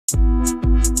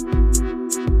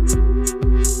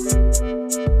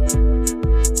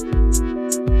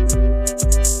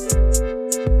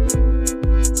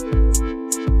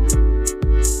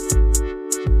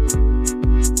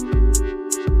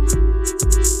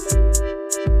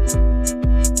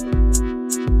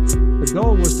The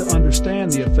goal was to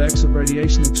understand the effects of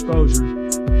radiation exposure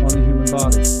on the human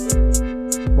body.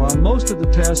 While most of the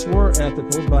tests were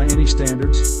ethical by any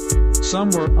standards, some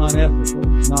were unethical,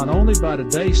 not only by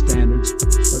today's standards,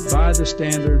 but by the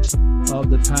standards of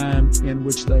the time in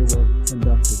which they were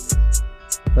conducted.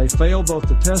 They failed both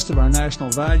the test of our national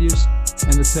values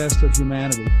and the test of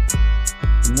humanity.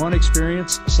 In one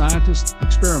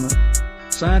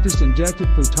scientist injected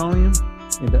plutonium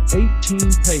into 18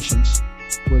 patients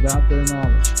without their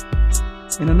knowledge.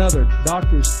 In another,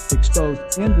 doctors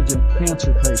exposed indigent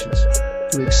cancer patients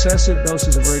to excessive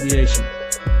doses of radiation,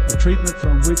 a treatment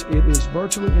from which it is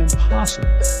virtually impossible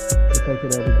that they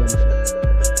could ever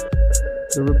benefit.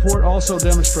 The report also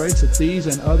demonstrates that these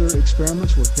and other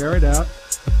experiments were carried out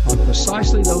on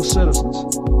precisely those citizens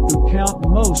who count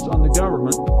most on the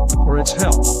government for its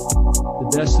help,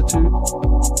 the destitute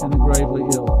and the gravely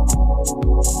ill.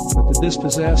 But the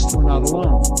dispossessed were not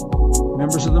alone.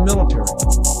 Members of the military,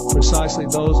 precisely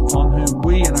those on whom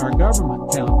we and our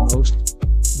government count most,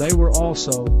 they were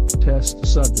also test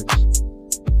subjects.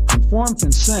 Informed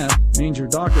consent means your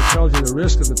doctor tells you the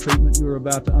risk of the treatment you are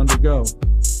about to undergo.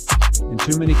 In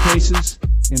too many cases,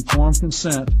 informed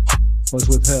consent was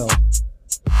withheld.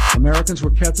 Americans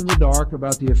were kept in the dark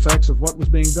about the effects of what was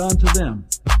being done to them.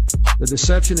 The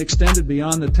deception extended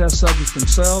beyond the test subjects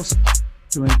themselves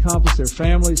to encompass their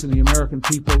families and the American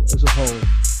people as a whole.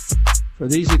 For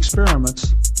these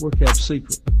experiments were kept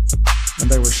secret, and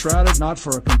they were shrouded not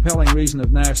for a compelling reason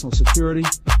of national security,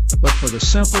 but for the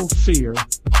simple fear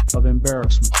of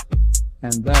embarrassment.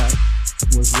 And that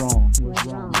was wrong. Was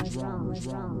wrong.